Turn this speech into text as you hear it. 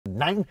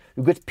9,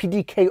 you get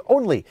PDK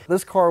only.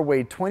 This car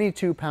weighed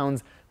 22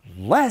 pounds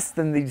less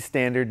than the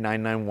standard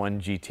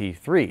 991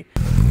 GT3.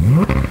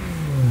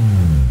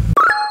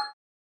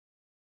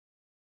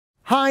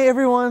 Hi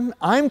everyone,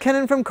 I'm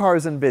Kennan from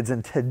Cars and Bids,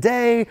 and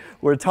today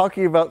we're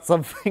talking about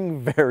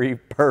something very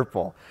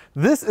purple.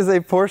 This is a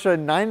Porsche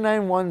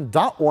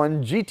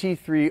 991.1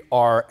 GT3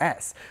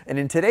 RS, and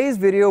in today's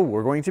video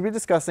we're going to be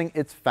discussing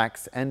its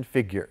facts and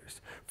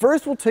figures.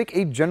 First, we'll take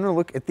a general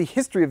look at the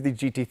history of the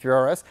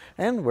GT3 RS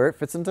and where it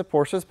fits into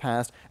Porsche's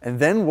past, and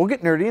then we'll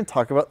get nerdy and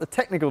talk about the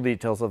technical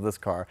details of this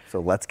car. So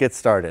let's get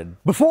started.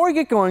 Before I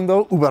get going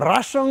though,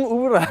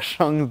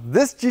 Überraschung,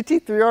 this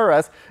GT3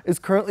 RS is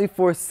currently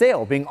for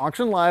sale, being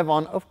auctioned live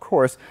on, of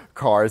course,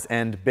 Cars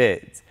and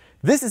Bids.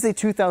 This is a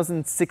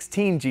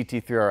 2016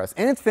 GT3 RS,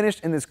 and it's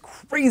finished in this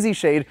crazy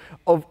shade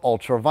of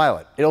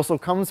ultraviolet. It also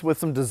comes with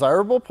some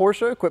desirable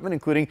Porsche equipment,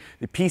 including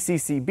the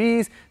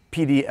PCCBs,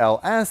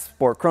 PDLS,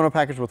 Sport Chrono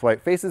package with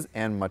white faces,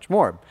 and much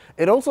more.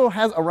 It also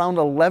has around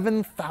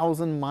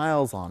 11,000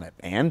 miles on it.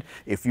 And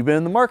if you've been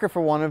in the market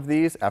for one of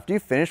these, after you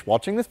finish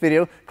watching this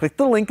video, click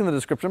the link in the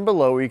description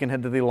below where you can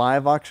head to the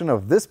live auction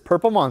of this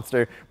purple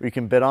monster, where you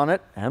can bid on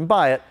it and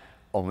buy it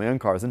only on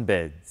Cars and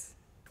Bids.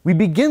 We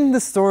begin the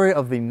story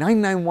of the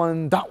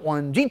 991.1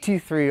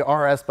 GT3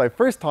 RS by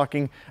first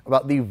talking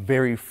about the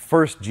very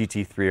first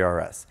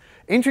GT3 RS.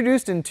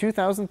 Introduced in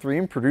 2003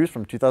 and produced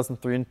from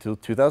 2003 until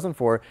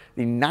 2004,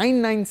 the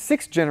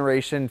 996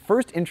 generation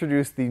first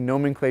introduced the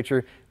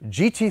nomenclature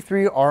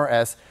GT3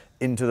 RS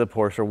into the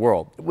Porsche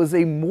world. It was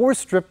a more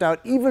stripped out,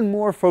 even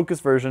more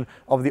focused version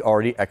of the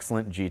already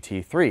excellent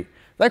GT3.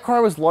 That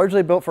car was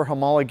largely built for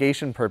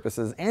homologation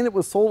purposes, and it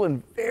was sold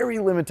in very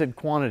limited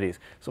quantities,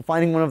 so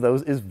finding one of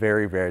those is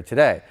very rare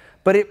today.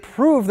 But it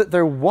proved that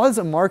there was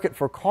a market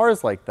for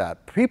cars like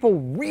that. People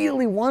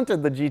really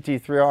wanted the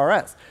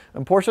GT3 RS,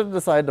 and Porsche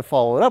decided to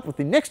follow it up with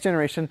the next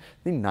generation,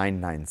 the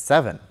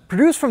 997.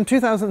 Produced from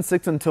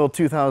 2006 until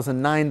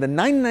 2009, the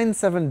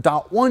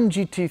 997.1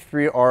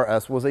 GT3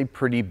 RS was a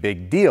pretty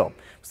big deal.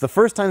 It was the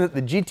first time that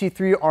the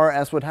GT3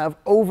 RS would have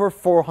over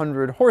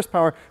 400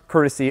 horsepower,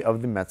 courtesy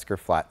of the Metzger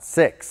Flat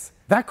 6.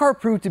 That car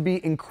proved to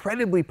be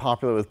incredibly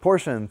popular with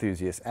Porsche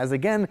enthusiasts, as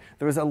again,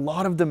 there was a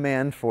lot of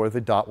demand for the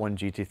 .1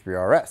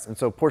 GT3 RS, and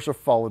so Porsche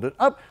followed it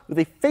up with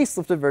a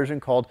facelifted version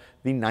called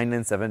the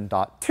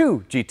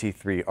 997.2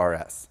 GT3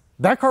 RS.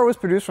 That car was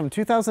produced from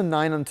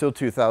 2009 until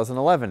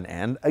 2011,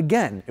 and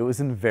again, it was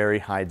in very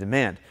high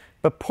demand.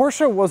 But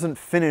Porsche wasn't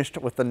finished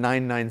with the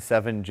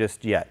 997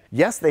 just yet.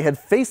 Yes, they had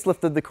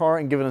facelifted the car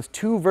and given us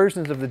two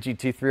versions of the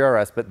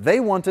GT3 RS, but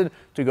they wanted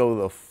to go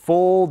the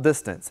full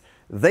distance.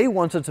 They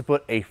wanted to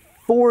put a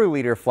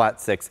 4-liter flat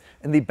 6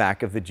 in the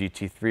back of the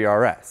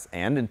GT3 RS,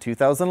 and in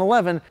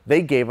 2011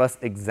 they gave us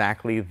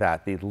exactly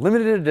that, the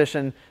limited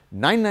edition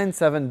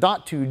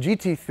 997.2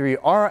 GT3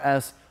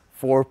 RS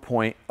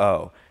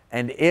 4.0.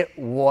 And it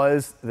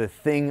was the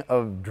thing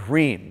of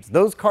dreams.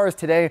 Those cars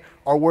today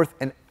are worth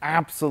an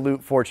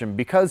absolute fortune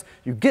because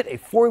you get a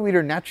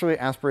 4-liter naturally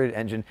aspirated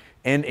engine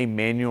and a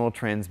manual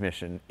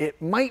transmission.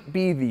 It might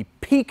be the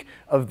peak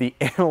of the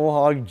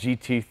analog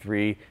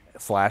GT3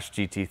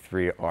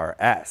 GT3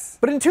 RS.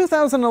 But in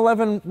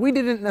 2011, we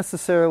didn't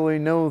necessarily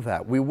know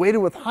that. We waited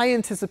with high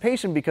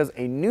anticipation because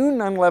a new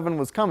 911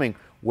 was coming,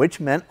 which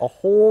meant a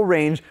whole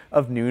range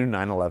of new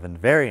 911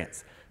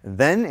 variants. And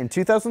then in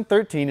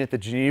 2013 at the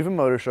Geneva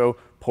Motor Show,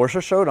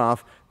 Porsche showed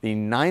off the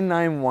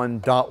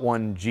 991.1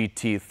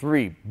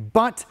 GT3,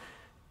 but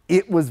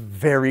it was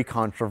very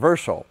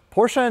controversial.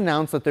 Porsche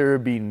announced that there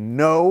would be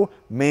no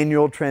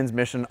manual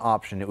transmission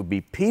option. It would be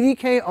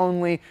PDK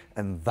only,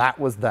 and that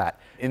was that.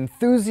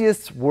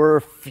 Enthusiasts were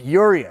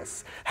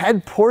furious.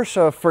 Had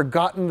Porsche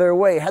forgotten their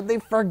way? Had they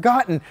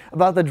forgotten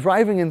about the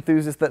driving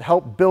enthusiasts that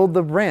helped build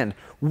the brand?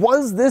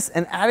 Was this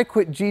an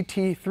adequate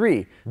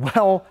GT3?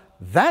 Well,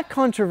 that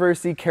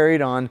controversy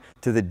carried on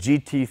to the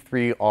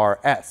GT3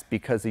 RS,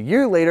 because a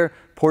year later,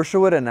 Porsche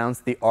would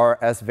announce the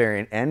RS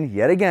variant, and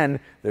yet again,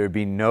 there would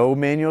be no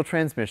manual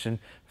transmission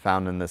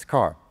found in this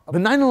car. The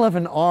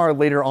 911R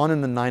later on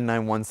in the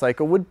 991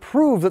 cycle would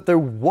prove that there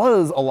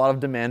was a lot of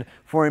demand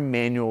for a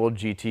manual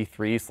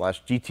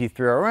GT3/GT3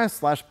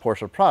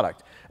 RS/Porsche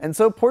product. And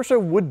so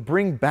Porsche would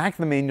bring back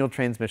the manual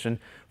transmission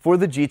for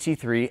the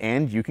GT3,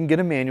 and you can get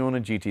a manual in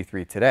a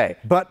GT3 today.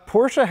 But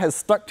Porsche has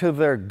stuck to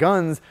their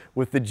guns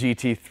with the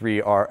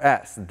GT3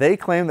 RS. They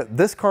claim that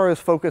this car is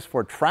focused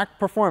for track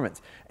performance,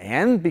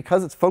 and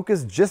because it's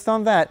focused just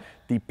on that,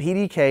 the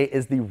PDK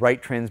is the right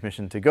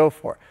transmission to go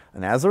for.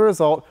 And as a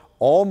result,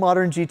 all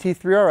modern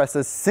GT3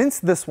 RSs since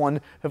this one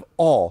have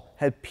all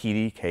had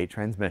PDK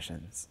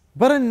transmissions.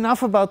 But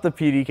enough about the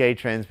PDK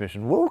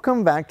transmission. We'll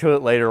come back to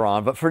it later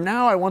on, but for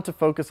now I want to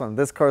focus on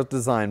this car's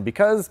design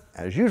because,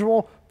 as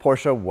usual,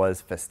 Porsche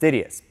was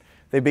fastidious.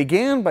 They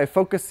began by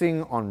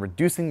focusing on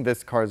reducing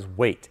this car's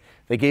weight.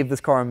 They gave this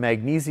car a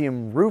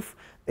magnesium roof,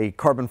 a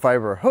carbon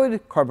fiber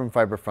hood, carbon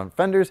fiber front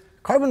fenders,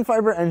 carbon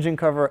fiber engine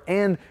cover,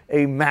 and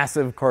a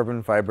massive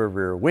carbon fiber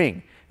rear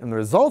wing. And the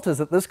result is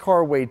that this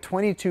car weighed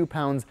 22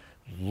 pounds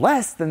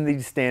less than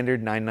the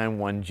standard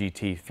 991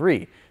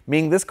 GT3,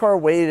 meaning this car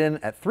weighed in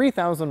at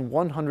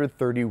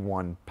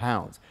 3,131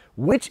 pounds,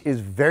 which is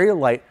very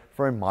light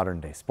for a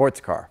modern-day sports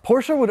car.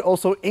 Porsche would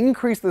also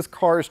increase this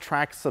car's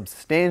track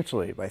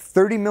substantially by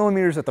 30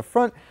 millimeters at the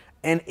front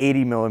and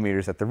 80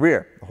 millimeters at the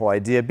rear. The whole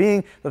idea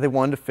being that they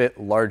wanted to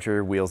fit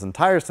larger wheels and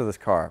tires to this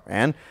car,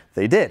 and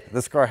they did.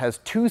 This car has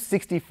two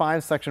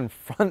 65-section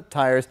front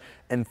tires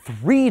and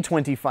three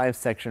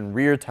 25-section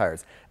rear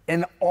tires.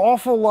 An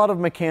awful lot of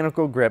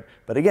mechanical grip,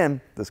 but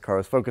again, this car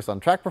is focused on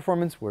track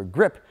performance where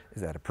grip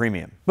is at a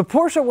premium. But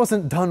Porsche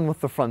wasn't done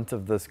with the front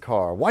of this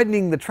car.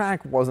 Widening the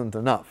track wasn't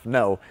enough.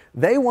 No,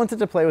 they wanted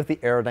to play with the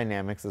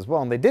aerodynamics as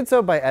well, and they did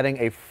so by adding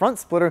a front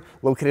splitter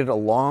located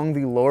along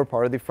the lower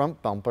part of the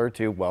front bumper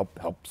to, well,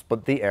 help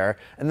split the air.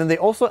 And then they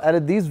also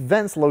added these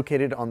vents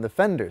located on the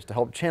fenders to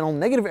help channel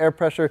negative air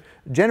pressure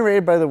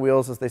generated by the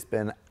wheels as they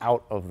spin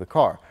out of the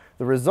car.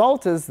 The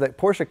result is that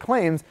Porsche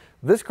claims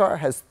this car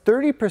has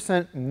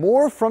 30%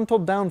 more frontal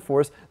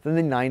downforce than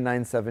the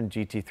 997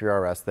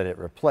 GT3 RS that it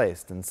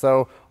replaced. And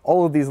so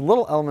all of these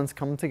little elements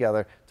come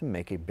together to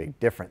make a big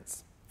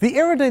difference. The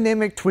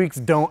aerodynamic tweaks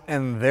don't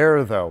end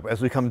there though.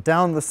 As we come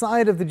down the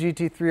side of the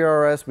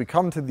GT3 RS, we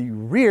come to the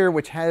rear,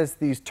 which has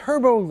these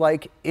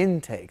turbo-like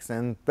intakes,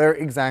 and they're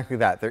exactly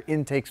that. They're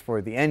intakes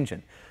for the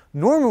engine.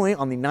 Normally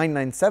on the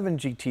 997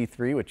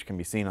 GT3, which can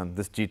be seen on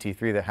this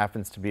GT3 that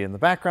happens to be in the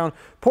background,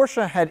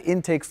 Porsche had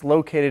intakes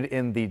located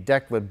in the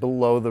deck lid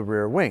below the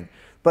rear wing.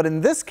 But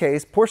in this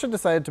case, Porsche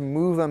decided to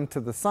move them to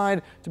the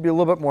side to be a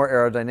little bit more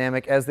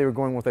aerodynamic, as they were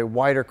going with a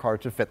wider car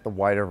to fit the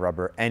wider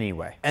rubber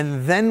anyway.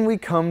 And then we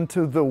come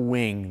to the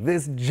wing,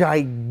 this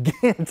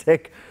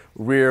gigantic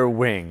rear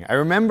wing. I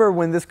remember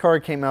when this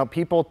car came out,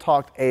 people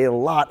talked a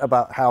lot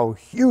about how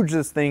huge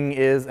this thing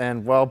is,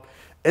 and well,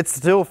 it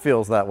still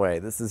feels that way.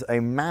 This is a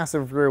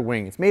massive rear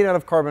wing. It's made out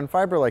of carbon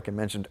fiber, like I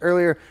mentioned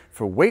earlier,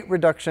 for weight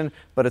reduction,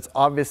 but it's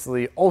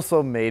obviously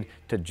also made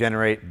to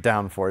generate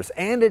downforce,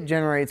 and it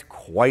generates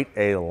quite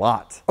a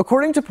lot.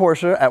 According to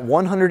Porsche, at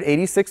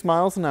 186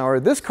 miles an hour,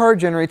 this car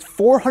generates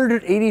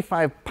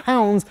 485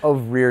 pounds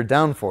of rear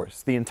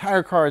downforce. The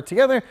entire car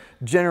together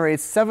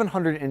generates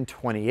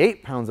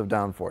 728 pounds of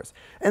downforce.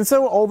 And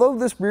so, although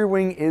this rear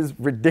wing is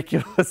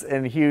ridiculous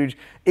and huge,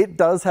 it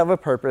does have a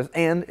purpose,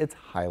 and it's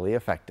highly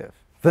effective.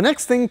 The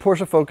next thing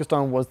Porsche focused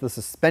on was the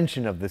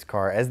suspension of this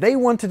car, as they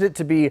wanted it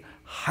to be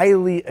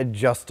highly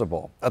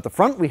adjustable. At the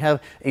front, we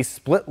have a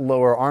split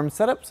lower arm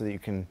setup so that you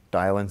can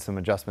dial in some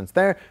adjustments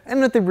there,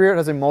 and at the rear it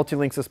has a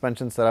multi-link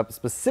suspension setup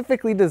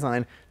specifically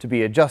designed to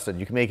be adjusted.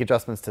 You can make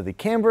adjustments to the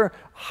camber,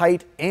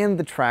 height, and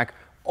the track,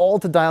 all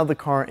to dial the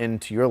car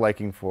into your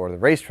liking for the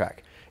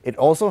racetrack. It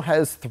also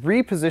has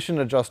 3 position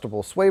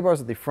adjustable sway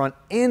bars at the front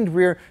and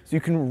rear, so you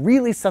can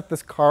really set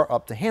this car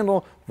up to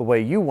handle the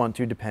way you want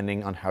to,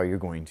 depending on how you're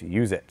going to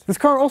use it. This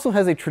car also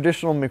has a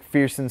traditional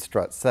McPherson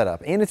strut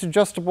setup, and it's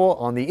adjustable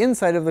on the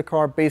inside of the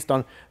car based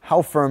on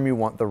how firm you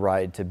want the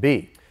ride to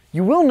be.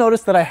 You will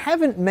notice that I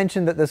haven't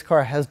mentioned that this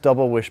car has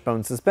double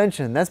wishbone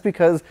suspension, and that's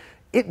because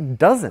it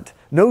doesn't.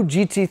 No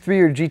GT3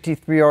 or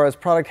GT3 RS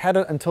product had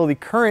it until the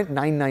current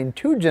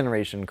 992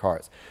 generation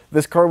cars.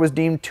 This car was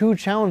deemed too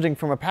challenging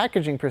from a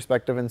packaging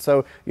perspective, and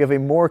so you have a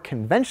more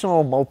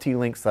conventional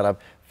multi-link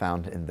setup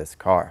found in this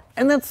car.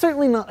 And that's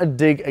certainly not a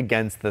dig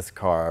against this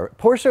car.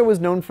 Porsche was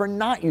known for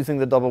not using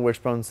the double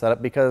wishbone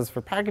setup because,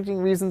 for packaging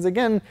reasons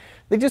again,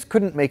 they just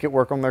couldn't make it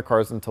work on their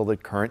cars until the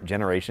current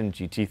generation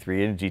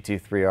GT3 and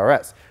GT3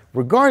 RS.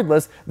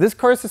 Regardless, this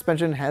car's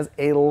suspension has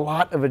a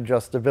lot of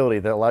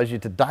adjustability that allows you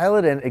to dial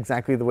it in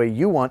exactly the way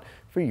you want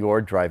for your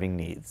driving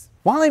needs.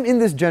 While I'm in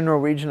this general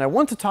region, I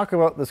want to talk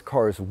about this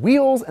car's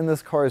wheels and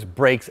this car's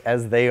brakes,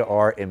 as they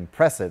are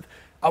impressive.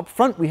 Up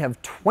front, we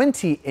have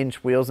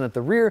 20-inch wheels, and at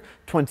the rear,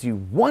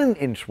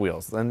 21-inch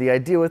wheels. And the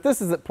idea with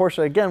this is that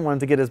Porsche, again,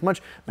 wanted to get as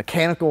much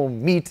mechanical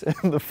meat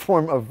in the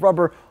form of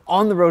rubber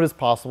on the road as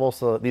possible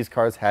so that these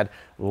cars had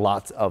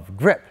lots of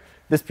grip.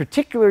 This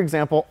particular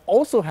example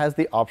also has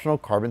the optional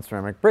carbon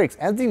ceramic brakes,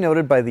 as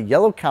denoted by the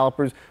yellow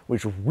calipers,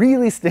 which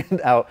really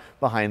stand out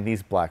behind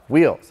these black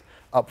wheels.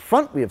 Up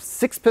front, we have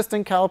 6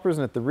 piston calipers,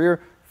 and at the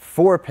rear,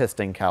 4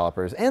 piston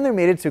calipers, and they're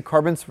mated to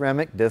carbon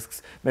ceramic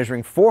discs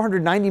measuring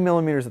 490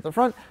 millimeters at the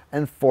front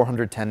and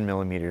 410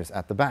 millimeters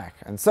at the back.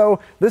 And so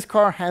this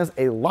car has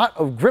a lot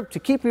of grip to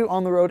keep you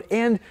on the road,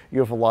 and you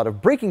have a lot of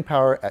braking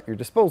power at your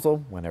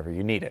disposal whenever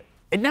you need it.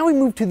 And now we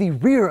move to the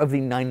rear of the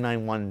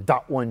 991.1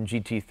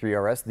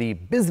 GT3 RS, the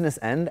business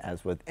end,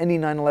 as with any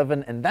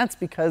 911, and that's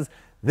because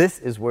this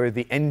is where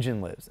the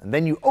engine lives. And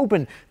then you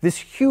open this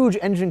huge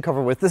engine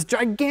cover with this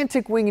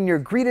gigantic wing, and you're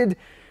greeted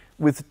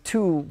with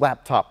 2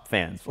 laptop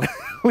fans. At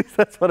least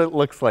that's what it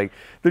looks like.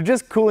 They're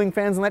just cooling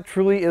fans, and that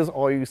truly is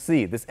all you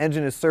see. This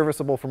engine is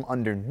serviceable from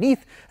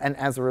underneath, and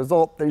as a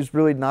result, there's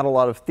really not a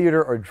lot of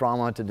theater or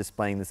drama to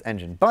displaying this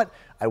engine. But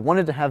I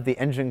wanted to have the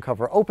engine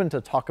cover open to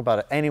talk about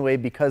it anyway,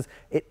 because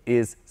it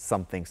is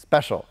something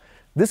special.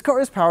 This car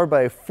is powered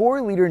by a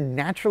 4-liter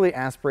naturally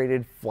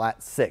aspirated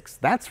flat 6.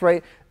 That's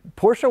right.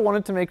 Porsche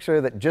wanted to make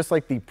sure that, just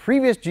like the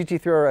previous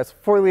GT3 RS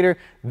 4-liter,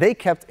 they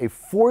kept a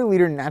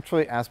 4-liter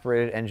naturally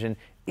aspirated engine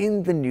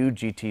in the new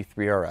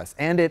GT3 RS,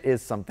 and it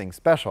is something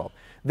special.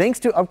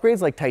 Thanks to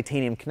upgrades like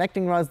titanium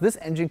connecting rods, this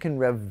engine can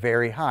rev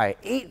very high.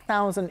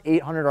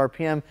 8,800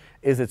 RPM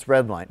is its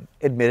red line.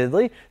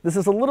 Admittedly, this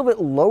is a little bit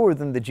lower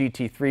than the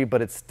GT3, but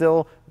it's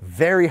still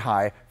very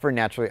high for a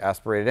naturally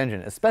aspirated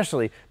engine,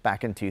 especially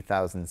back in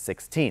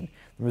 2016.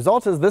 The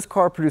result is this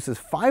car produces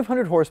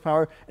 500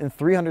 horsepower and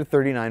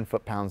 339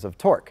 foot-pounds of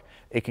torque.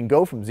 It can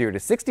go from 0 to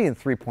 60 in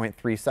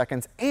 3.3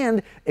 seconds,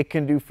 and it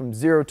can do from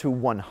 0 to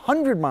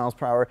 100 miles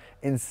per hour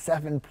in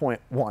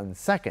 7.1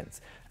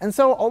 seconds. And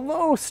so,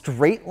 although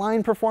straight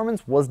line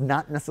performance was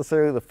not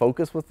necessarily the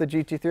focus with the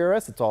GT3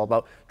 RS, it's all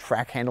about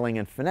track handling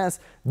and finesse,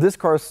 this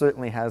car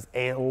certainly has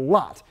a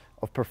lot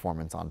of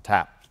performance on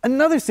tap.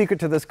 Another secret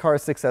to this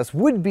car's success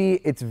would be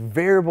its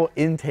variable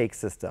intake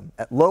system.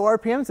 At low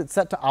RPMs, it's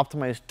set to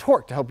optimize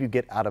torque to help you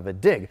get out of a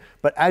dig.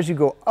 But as you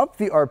go up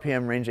the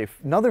RPM range,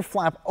 another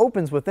flap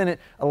opens within it,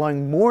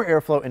 allowing more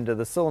airflow into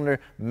the cylinder,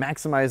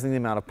 maximizing the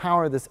amount of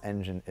power this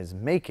engine is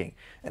making.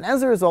 And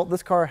as a result,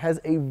 this car has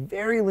a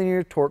very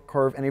linear torque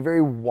curve and a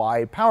very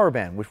wide power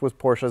band, which was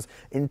Porsche's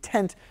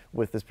intent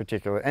with this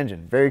particular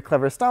engine. Very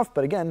clever stuff,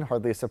 but again,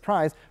 hardly a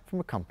surprise from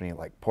a company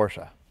like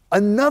Porsche.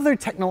 Another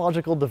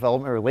technological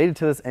development related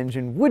to this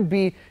engine would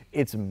be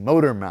its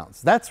motor mounts.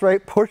 That's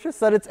right, Porsche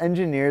set its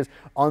engineers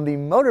on the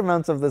motor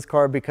mounts of this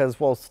car because,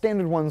 well,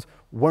 standard ones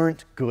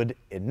weren't good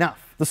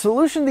enough. The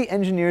solution the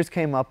engineers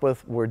came up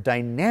with were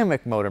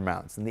dynamic motor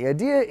mounts, and the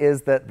idea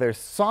is that they're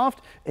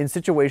soft in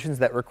situations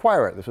that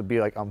require it. This would be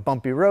like on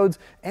bumpy roads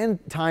and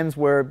times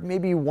where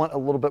maybe you want a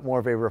little bit more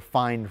of a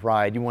refined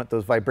ride. You want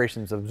those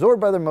vibrations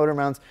absorbed by the motor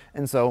mounts,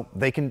 and so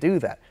they can do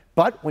that.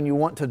 But when you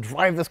want to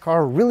drive this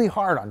car really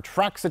hard on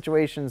track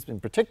situations in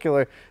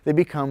particular, they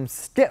become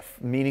stiff,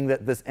 meaning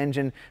that this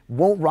engine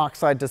won't rock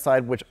side to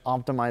side, which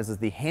optimizes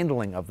the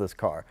handling of this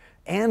car.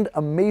 And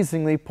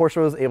amazingly,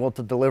 Porsche was able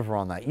to deliver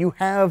on that. You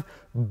have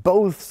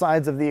both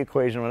sides of the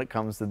equation when it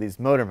comes to these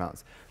motor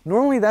mounts.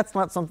 Normally, that's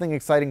not something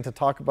exciting to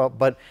talk about,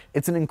 but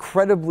it's an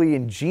incredibly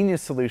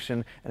ingenious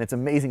solution, and it's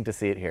amazing to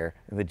see it here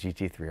in the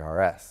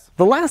GT3 RS.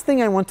 The last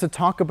thing I want to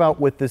talk about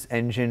with this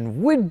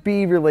engine would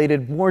be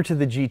related more to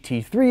the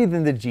GT3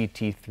 than the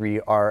GT3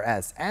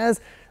 RS,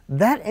 as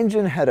that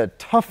engine had a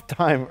tough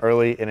time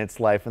early in its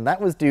life, and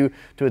that was due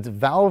to its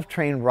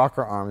valve-train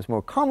rocker arms,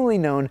 more commonly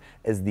known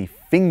as the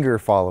finger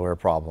follower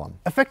problem.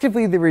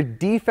 Effectively, there were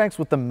defects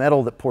with the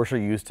metal that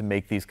Porsche used to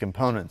make these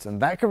components, and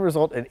that could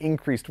result in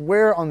increased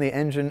wear on the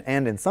engine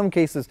and, in some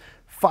cases,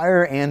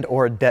 fire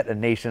and/or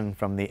detonation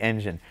from the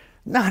engine.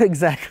 Not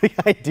exactly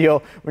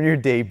ideal when you're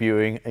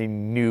debuting a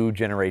new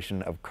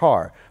generation of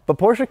car. But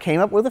Porsche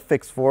came up with a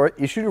fix for it,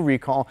 issued a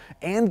recall,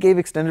 and gave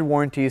extended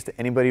warranties to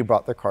anybody who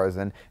brought their cars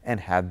in and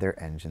had their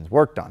engines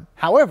worked on.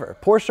 However,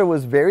 Porsche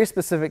was very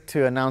specific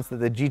to announce that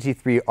the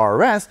GT3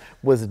 RS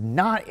was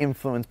not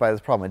influenced by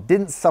this problem. It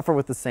didn't suffer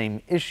with the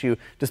same issue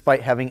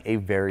despite having a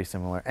very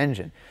similar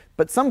engine.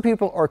 But some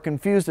people are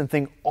confused and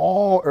think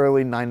all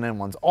early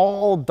 991s,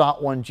 all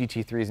 .1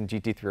 GT3s and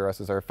GT3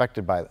 RSs are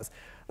affected by this.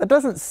 That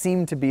doesn't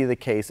seem to be the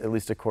case, at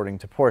least according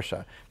to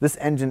Porsche. This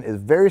engine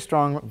is very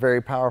strong,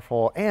 very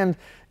powerful, and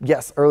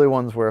yes, early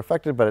ones were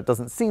affected, but it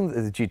doesn't seem that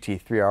the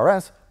GT3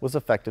 RS was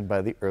affected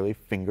by the early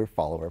finger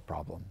follower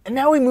problem. And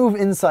now we move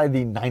inside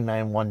the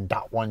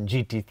 991.1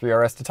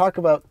 GT3 RS to talk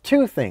about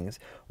two things.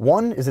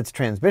 One is its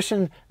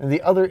transmission, and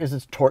the other is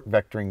its torque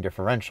vectoring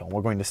differential.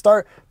 We're going to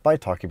start by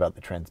talking about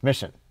the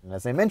transmission. And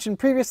as I mentioned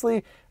previously,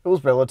 it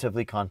was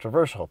relatively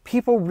controversial.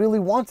 People really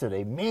wanted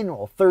a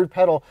manual third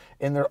pedal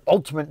in their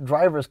ultimate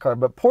driver's car,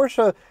 but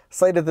Porsche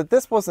cited that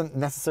this wasn't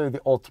necessarily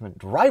the ultimate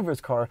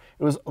driver's car,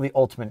 it was the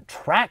ultimate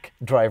track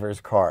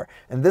driver's car.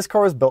 And this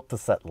car was built to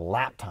set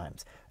lap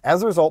times.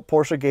 As a result,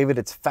 Porsche gave it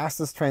its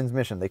fastest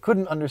transmission. They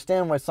couldn't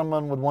understand why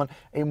someone would want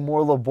a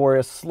more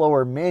laborious,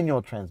 slower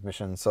manual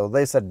transmission. So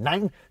they said,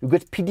 "Nein, you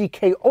get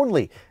PDK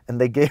only." And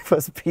they gave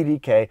us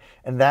PDK,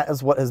 and that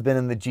is what has been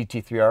in the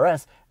GT3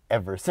 RS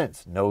ever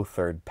since. No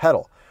third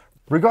pedal.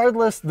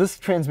 Regardless, this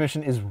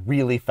transmission is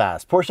really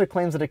fast. Porsche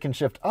claims that it can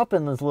shift up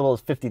in as little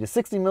as 50 to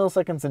 60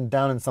 milliseconds and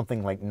down in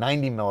something like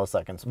 90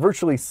 milliseconds,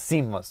 virtually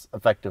seamless,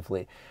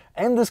 effectively.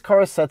 And this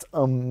car sets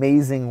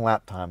amazing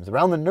lap times.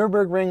 Around the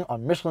Nürburgring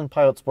on Michelin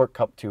Pilot Sport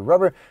Cup 2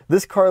 rubber,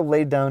 this car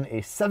laid down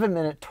a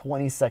 7-minute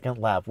 20-second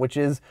lap, which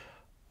is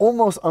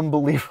almost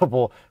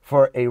unbelievable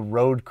for a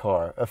road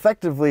car.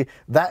 Effectively,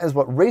 that is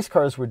what race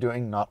cars were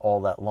doing not all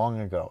that long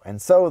ago.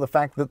 And so the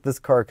fact that this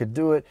car could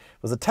do it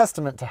was a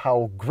testament to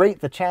how great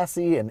the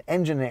chassis and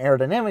engine and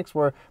aerodynamics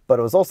were, but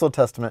it was also a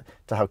testament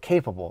to how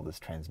capable this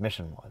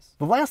transmission was.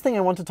 The last thing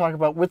I want to talk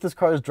about with this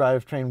car's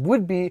drivetrain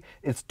would be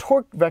its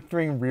torque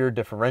vectoring rear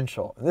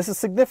differential. And this is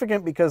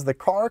significant because the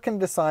car can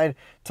decide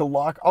to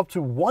lock up to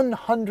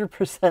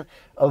 100%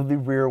 of the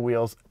rear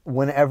wheels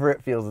whenever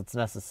it feels it's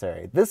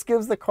necessary. This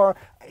gives the car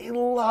a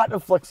lot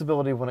of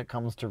flexibility when it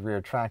comes to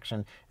rear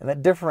traction, and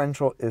that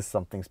differential is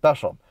something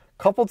special.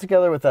 Coupled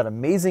together with that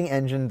amazing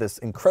engine, this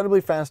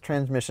incredibly fast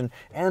transmission,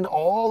 and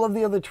all of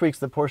the other tweaks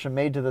that Porsche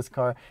made to this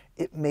car,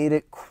 it made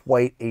it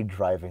quite a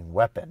driving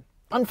weapon.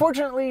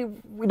 unfortunately,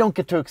 we don't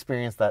get to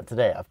experience that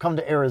today. I've come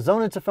to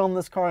Arizona to film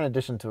this car in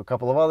addition to a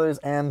couple of others,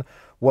 and,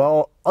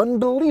 well,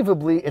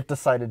 unbelievably, it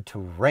decided to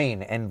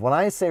rain. And when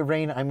I say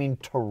rain, I mean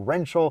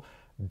torrential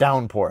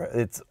downpour.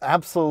 It's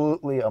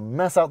absolutely a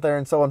mess out there,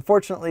 and so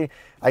unfortunately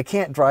I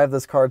can't drive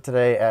this car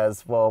today,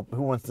 as, well,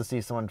 who wants to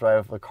see someone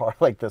drive a car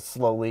like this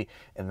slowly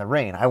in the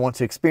rain? I want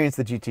to experience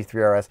the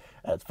GT3 RS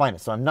at its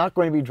finest, so I'm not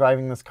going to be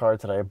driving this car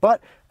today,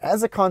 but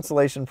as a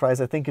consolation prize,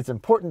 I think it's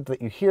important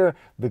that you hear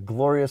the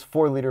glorious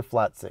 4-liter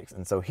flat six,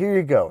 and so here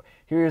you go.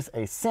 Here's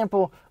a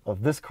sample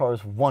of this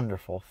car's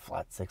wonderful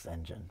flat six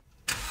engine.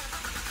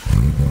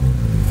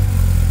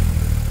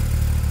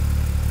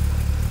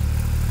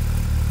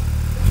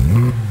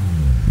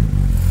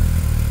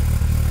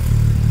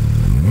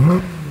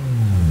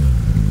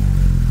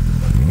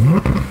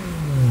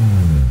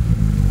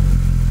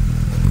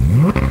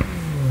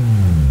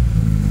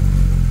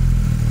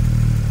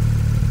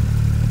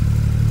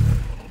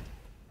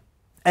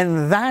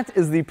 And that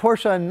is the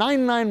Porsche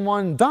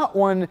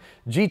 991.1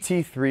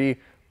 GT3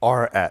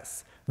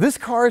 RS. This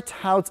car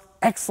touts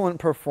excellent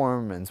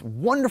performance,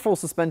 wonderful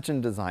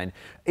suspension design,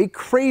 a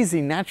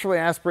crazy naturally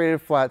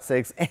aspirated flat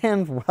six,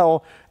 and,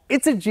 well,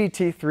 it's a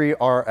GT3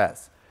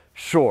 RS.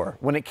 Sure,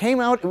 when it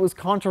came out, it was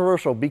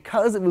controversial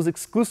because it was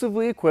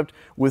exclusively equipped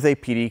with a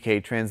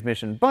PDK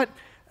transmission, but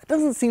it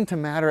doesn't seem to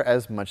matter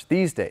as much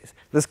these days.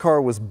 This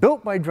car was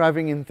built by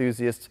driving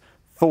enthusiasts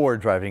for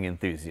driving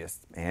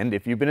enthusiasts, and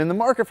if you've been in the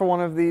market for one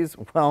of these,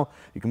 well,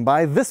 you can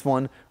buy this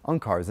one on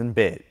Cars and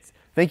Bids.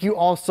 Thank you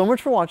all so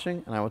much for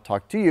watching, and I will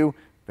talk to you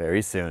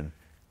very soon.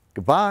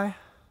 Goodbye.